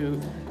talking to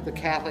the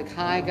Catholic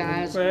High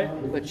guys, right.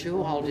 But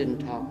you all didn't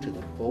talk to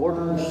the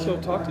boarders. So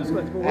talk to us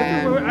about the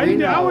boarders.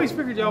 I always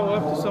figured y'all were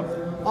up to something.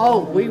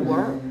 Oh, we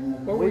were.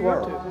 What were you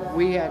up to?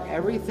 We had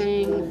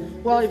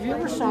everything. Well, if you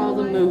ever saw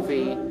the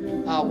movie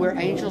Where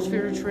Angels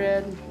Fear to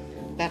Tread,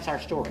 that's our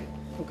story.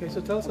 Okay,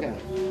 so tell us about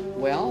it.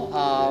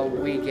 Well,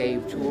 we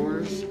gave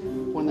tours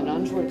when the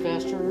nuns were at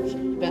Vespers.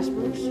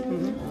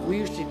 Mm-hmm. We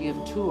used to give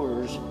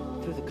tours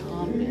through the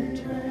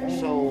convent,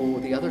 so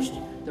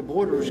the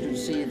boarders could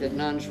see that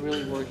nuns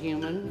really were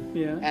human,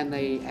 yeah. And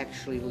they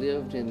actually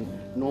lived in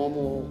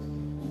normal,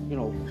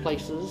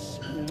 places.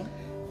 Yeah.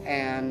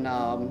 And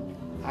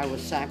I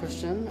was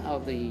sacristan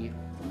of the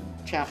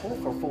chapel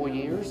for 4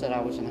 years that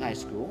I was in high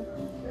school,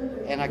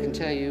 and I can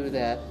tell you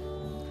that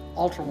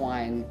altar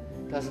wine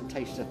doesn't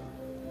taste a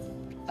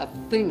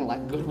thing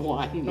like good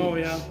wine. Oh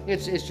yeah.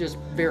 It's just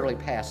barely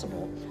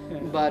passable, yeah.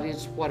 But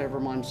it's whatever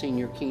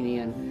Monsignor Keeney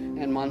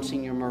and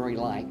Monsignor Murray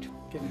liked.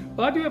 Okay.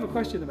 Well, I do have a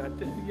question about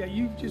that. Yeah,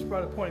 you just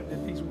brought a point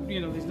that these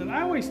nuns.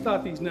 I always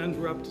thought these nuns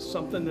were up to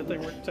something that they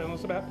weren't telling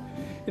us about,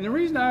 and the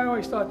reason I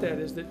always thought that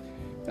is that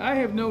I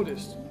have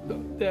noticed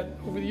that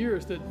over the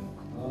years that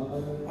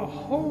a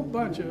whole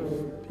bunch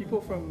of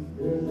people from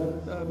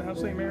Mount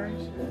St.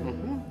 Mary's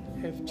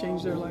have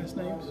changed their last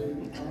names.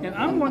 And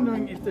I'm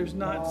wondering if there's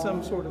not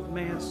some sort of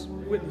mass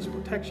witness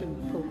protection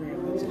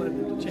program that's led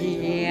them to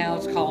change it. Yeah,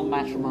 it's called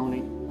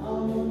matrimony.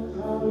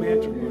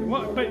 Matrimony.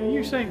 Well, but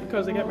you're saying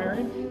because they got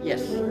married?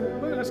 Yes.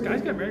 Well, us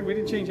guys got married. We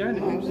didn't change our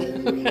names.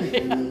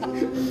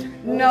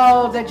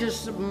 No,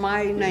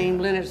 my name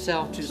lent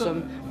itself to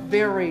some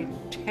very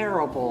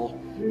terrible,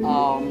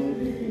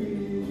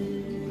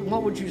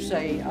 what would you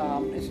say?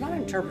 It's not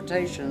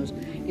interpretations,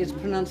 it's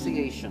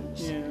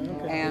pronunciations. Yeah,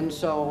 okay. And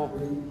so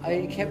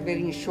I kept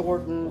getting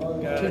shortened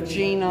to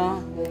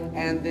Gina,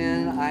 and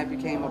then I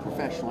became a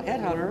professional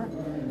headhunter,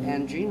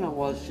 and Gina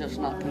was just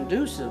not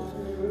conducive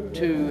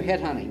to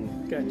headhunting.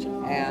 Gotcha.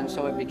 And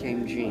so it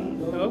became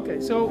Gene. Okay,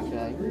 so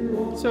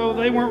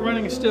they weren't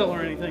running a still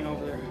or anything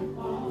over there.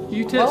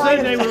 You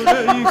said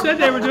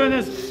they were doing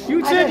this.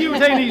 You said you were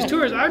taking these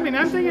tours. I mean,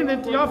 I'm thinking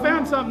that y'all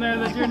found something there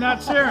that you're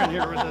not sharing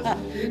here with us.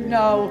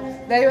 No,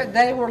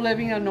 they were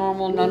living a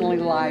normal nunnery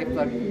life,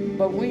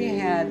 but we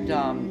had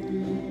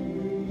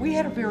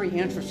a very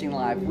interesting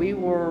life. We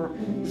were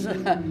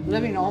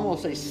living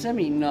almost a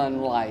semi-nun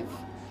life,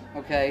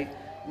 okay.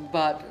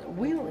 But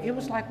it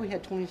was like we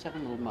had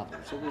 27 little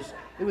mothers.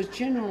 It was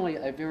genuinely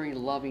a very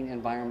loving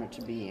environment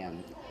to be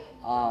in.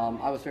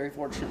 I was very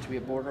fortunate to be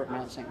a boarder at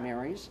Mount St.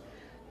 Mary's.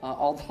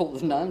 Although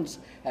the nuns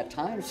at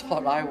times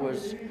thought I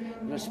was,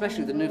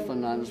 especially the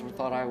Newfoundland nuns,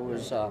 thought I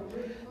was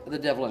the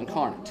devil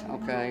incarnate,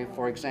 okay?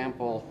 For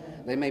example,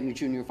 they made me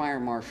junior fire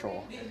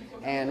marshal.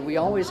 And we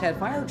always had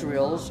fire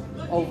drills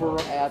over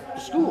at the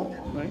school.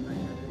 Right.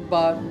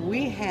 But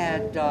we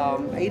had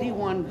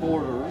 81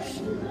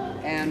 boarders,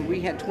 and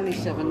we had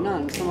 27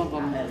 nuns, some of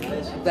them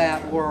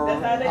that were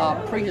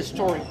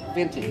prehistoric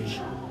vintage.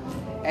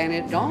 And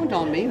it dawned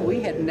on me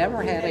we had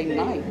never had a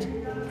night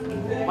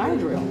fire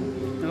drill.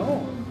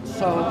 No.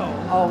 So,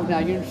 oh, now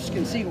you just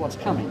can see what's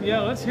coming.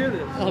 Yeah, let's hear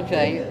this.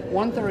 Okay,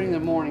 1:30 in the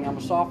morning, I'm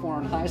a sophomore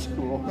in high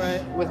school.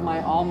 Right. With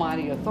my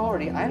almighty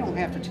authority, I don't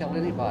have to tell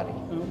anybody.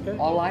 Okay.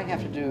 All I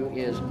have to do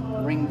is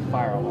ring the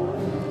fire alarm.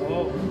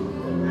 Oh.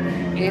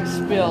 It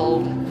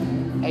spilled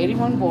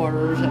 81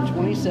 boarders and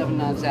 27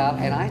 nuns out,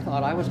 and I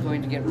thought I was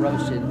going to get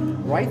roasted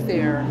right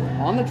there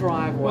on the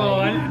driveway.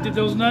 Well, did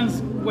those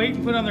nuns wait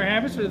and put on their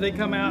habits, or did they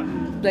come out?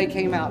 They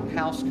came out in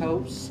house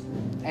coats,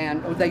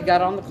 and they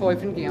got on the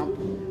coif and gimp.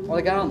 Well,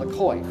 they got on the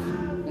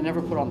coif. They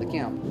never put on the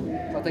gimp,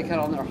 but they got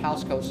on their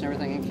house coats and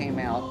everything and came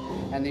out.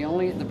 And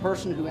the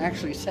person who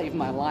actually saved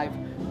my life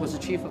was the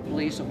chief of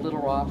police of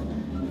Little Rock,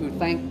 who,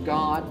 thank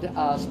God,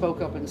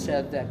 spoke up and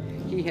said that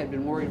he had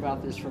been worried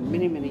about this for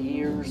many, many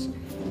years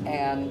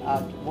and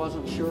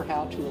wasn't sure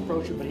how to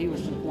approach it, but he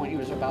was to the point he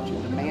was about to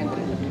demand it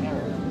in the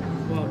terror.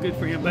 Well, good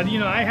for him. But you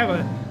know, I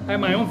have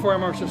my own fire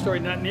marshal story,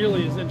 not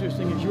nearly as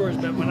interesting as yours.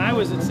 But when I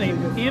was at St.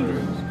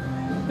 Andrews,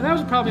 and I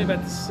was probably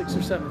about the 6th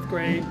or 7th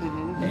grade,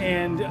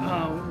 and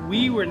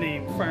we were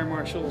named fire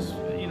marshals.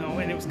 You know,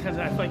 and it was kind of,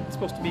 I felt like it's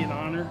supposed to be an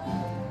honor.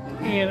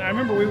 And I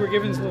remember we were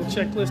given this little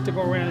checklist to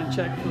go around and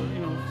check for, you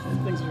know,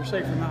 things that are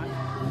safe or not.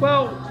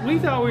 Well, we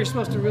thought we were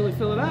supposed to really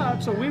fill it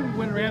out, so we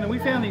went around and we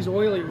found these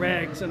oily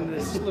rags in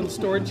this little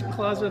storage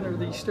closet under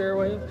the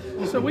stairway.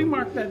 So we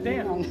marked that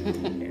down.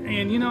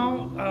 And you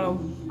know,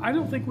 I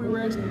don't think we were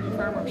actually going to be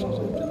fire marshals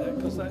after that,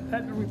 because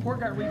that report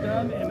got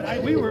redone, and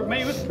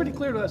it was pretty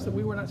clear to us that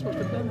we were not supposed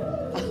to have done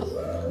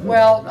that.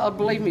 Well,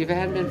 believe me, if it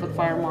hadn't been for the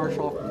fire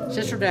marshal,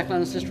 Sister Declan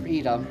and Sister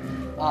Ida,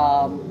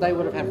 they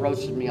would have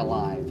roasted me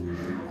alive.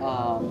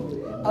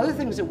 Other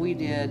things that we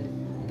did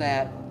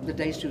that the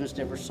day students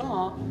never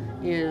saw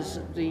is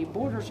the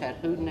boarders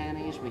had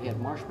hootenannies, we had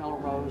marshmallow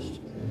roast.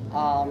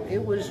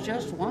 It was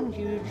just one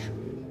huge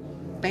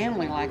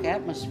family-like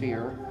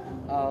atmosphere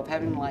of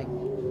having like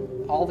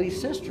all these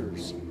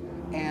sisters.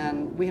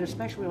 And we had a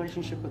special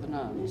relationship with the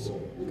nuns.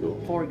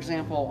 Cool. For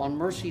example, on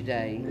Mercy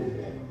Day,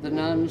 the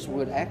nuns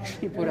would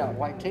actually put out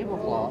white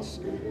tablecloths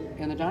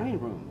in the dining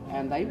room,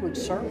 and they would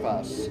serve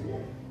us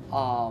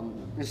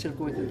instead of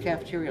going through the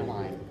cafeteria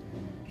line.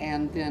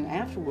 And then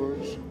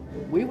afterwards,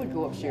 we would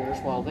go upstairs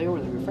while they were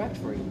in the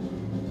refectory,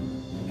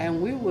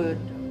 and we would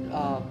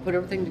put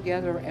everything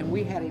together, and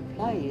we had a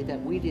play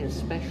that we did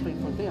especially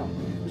for them,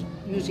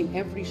 using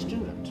every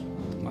student.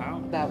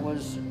 Wow. That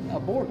was a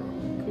boarder.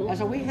 Cool. And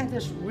so we had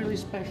this really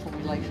special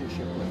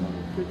relationship with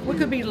them. We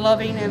could be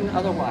loving and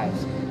otherwise.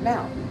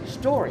 Now,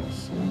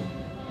 stories.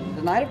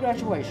 The night of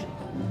graduation,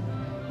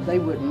 they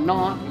would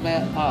not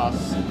let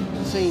us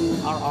sing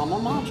our alma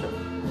mater.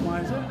 Why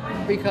is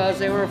that? Because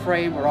they were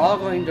afraid we're all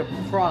going to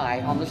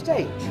cry on the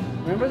stage.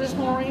 Remember this,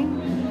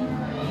 Maureen?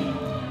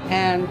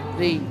 And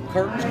the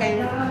curtains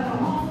came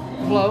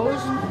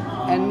closed,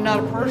 and not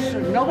a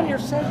person, nobody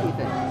ever said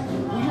anything.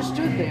 We just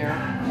stood there,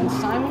 and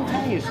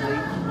simultaneously,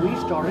 we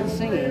started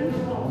singing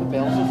the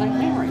bells of St.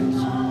 Mary's.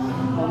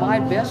 Well, my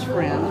best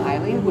friend,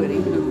 Eileen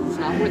Whitting, who's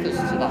not with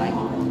us tonight,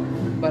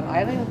 but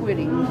Eileen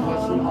Whitting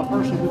was a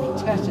person who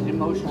contested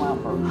emotional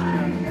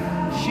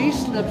outbursts. She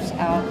slips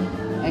out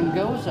and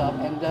goes up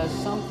and does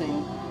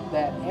something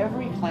that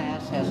every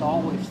class has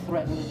always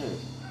threatened to do.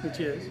 Which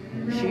is?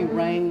 She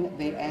rang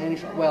the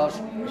angel. Well,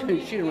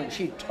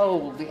 she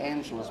tolled the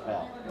Angelus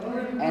bell,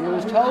 and it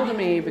was told to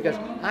me because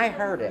I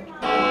heard it.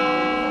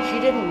 She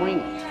didn't ring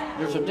it.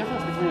 There's a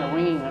difference between a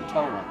ringing and a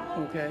tolling.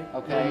 Okay.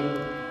 Okay.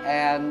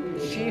 And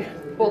she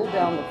pulled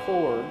down the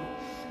cord,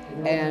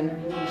 and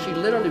she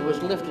literally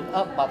was lifted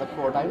up by the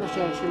cord. I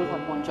understand she looked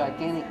like one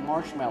gigantic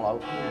marshmallow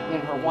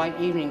in her white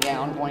evening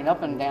gown, going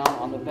up and down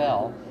on the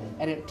bell,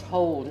 and it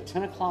tolled at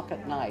 10 o'clock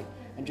at night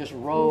and just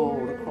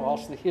rolled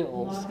across the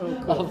hills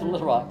of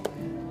Little Rock.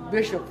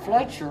 Bishop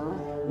Fletcher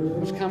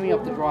was coming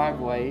up the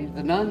driveway.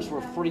 The nuns were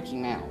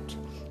freaking out,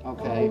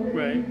 okay?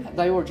 Right.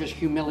 They were just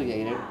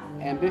humiliated,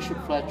 and Bishop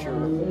Fletcher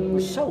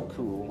was so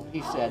cool.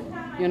 He said,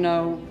 you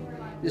know,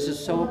 this is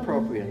so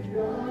appropriate.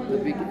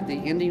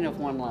 The ending of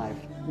one life,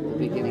 the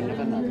beginning of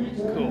another.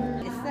 Cool.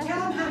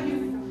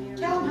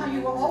 Tell them how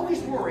you were always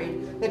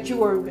worried that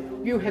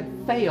you had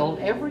failed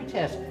every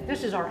test.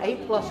 This is our A+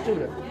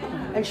 student.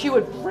 And she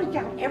would freak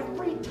out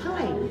every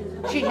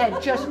time she had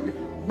just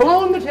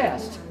blown the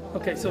test.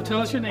 Okay, so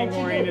tell us your name,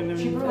 Maureen, and then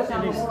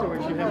any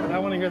stories you have. But I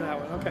want to hear that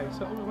one. Okay,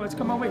 so let's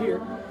come over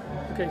here.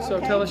 Okay, so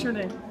tell us your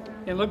name.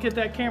 And look at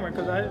that camera,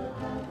 because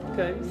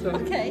okay, so.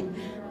 Okay.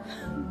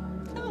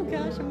 Oh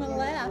gosh, I'm gonna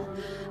laugh.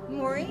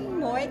 Maureen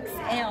Moix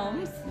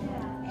Elms,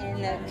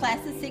 and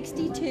class of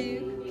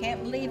 62.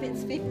 Can't believe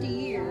it's 50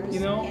 years. You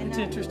know, it's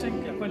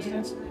interesting, a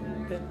coincidence,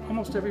 that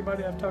almost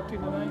everybody I've talked to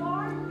tonight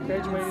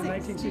graduated in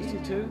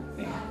 1962.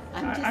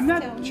 I'm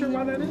not sure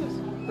why that is,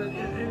 but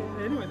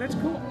anyway, that's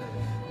cool.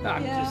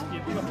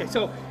 Okay,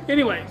 so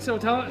anyway, so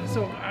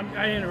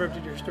I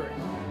interrupted your story.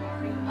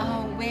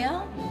 Oh,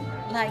 well,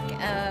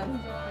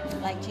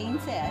 like Jean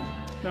said,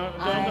 No,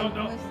 don't. I don't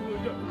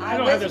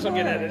know how this will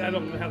get edited. I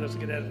don't know how this will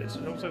get edited.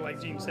 So don't say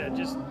like Gene said.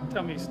 Just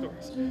tell me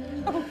stories.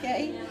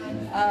 Okay.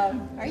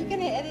 Are you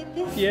going to edit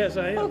this? Yes,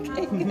 I am.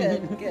 Okay,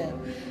 good.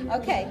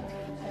 Okay.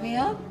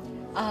 Well,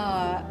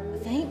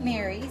 St.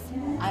 Mary's,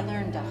 I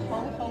learned a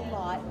whole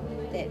lot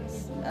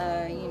that's,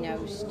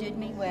 stood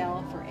me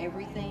well for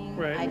everything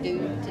I do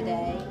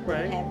today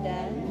and have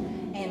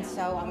done. And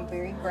so I'm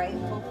very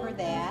grateful for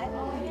that.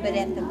 But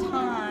at the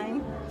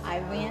time, I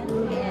went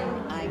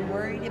and I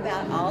worried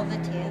about all the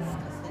tests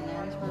because the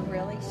nuns were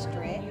really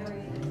strict.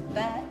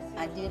 But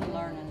I did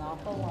learn an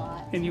awful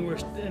lot. And you were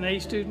an A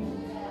student?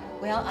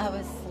 Well, I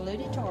was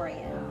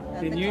salutatorian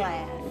of the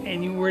class.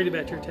 And you worried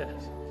about your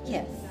test?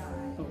 Yes.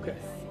 Okay.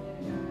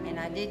 And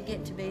I did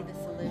get to be the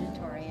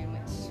salutatorian,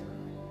 which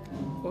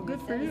well,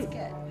 good for you. Was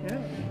good.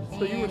 Yeah.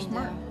 So you were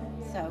smart.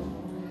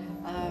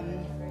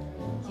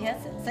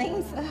 Yes, it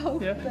seems so.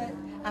 Yeah. But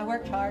I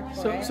worked hard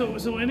for it.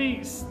 So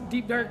any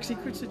deep dark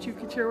secrets that you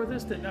could share with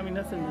us? That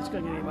nothing that's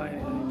going to get anybody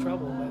in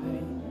trouble, but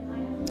any.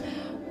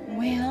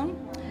 Well,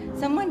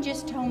 someone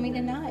just told me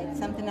tonight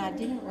something I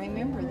didn't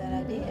remember that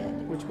I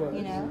did. Which was?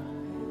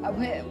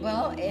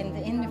 Well,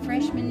 in the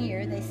freshman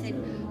year, they said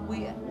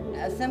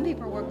some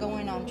people were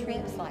going on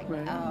trips. Like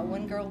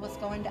one girl was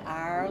going to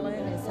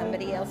Ireland, and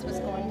somebody else was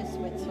going to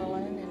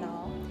Switzerland, and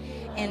all.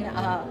 And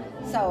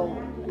so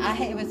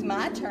it was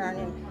my turn,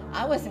 and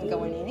I wasn't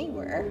going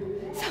anywhere.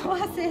 So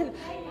I said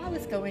I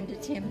was going to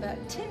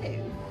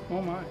Timbuktu.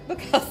 Oh my!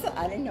 Because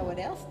I didn't know what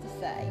else to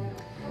say.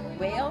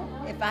 Well,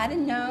 if I'd have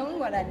known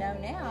what I know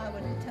now, I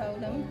would have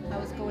told them I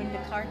was going to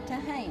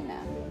Cartagena.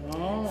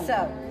 Oh.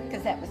 So,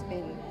 because that was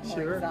being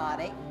more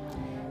exotic.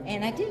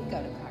 And I did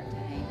go to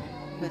Cartagena.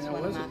 It was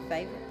one of my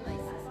favorite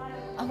places.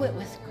 Oh, it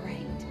was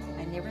great.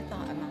 I never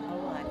thought in my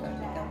whole life I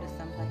would go to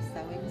someplace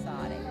so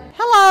exotic.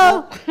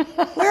 Hello.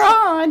 We're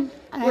on.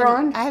 We're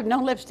on? I have no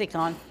lipstick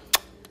on.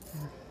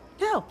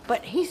 No,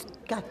 but he's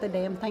got the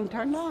damn thing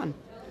turned on.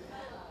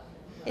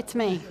 It's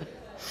me.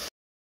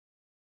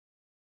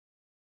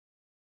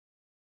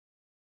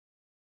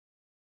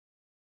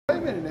 Wait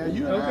a minute now,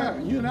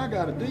 you and I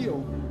got a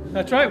deal.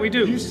 That's right, we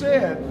do. You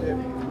said that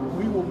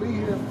we will be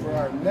here for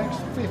our next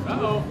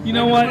 50. You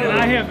know what? And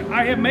I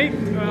have made.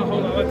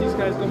 Hold on, let these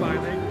guys go by.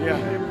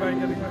 Everybody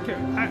got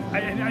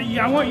to.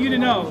 I want you to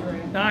know.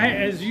 Now,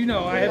 as you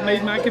know, I have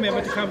made my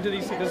commitment to come to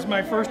these. This is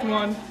my first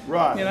one.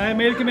 Right. And I have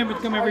made a commitment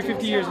to come every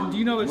 50 years. And do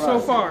you know that so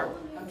far,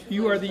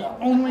 you are the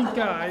only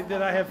guy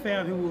that I have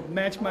found who will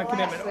match my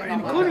commitment,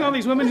 including all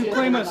these women who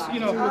claim us,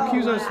 who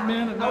accuse us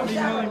men of not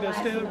being willing to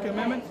stay with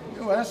commitment.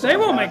 Well, they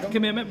won't make a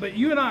commitment, but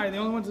you and I are the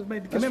only ones that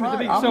made the commitment to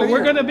be. Right. So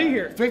we're going to be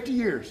here. 50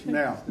 years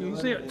now. You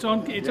see it. It's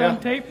on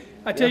tape.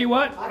 I tell you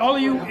what, all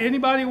of you,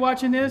 anybody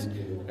watching this,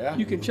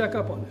 you can check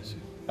up on this.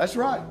 That's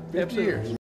right. 50 years.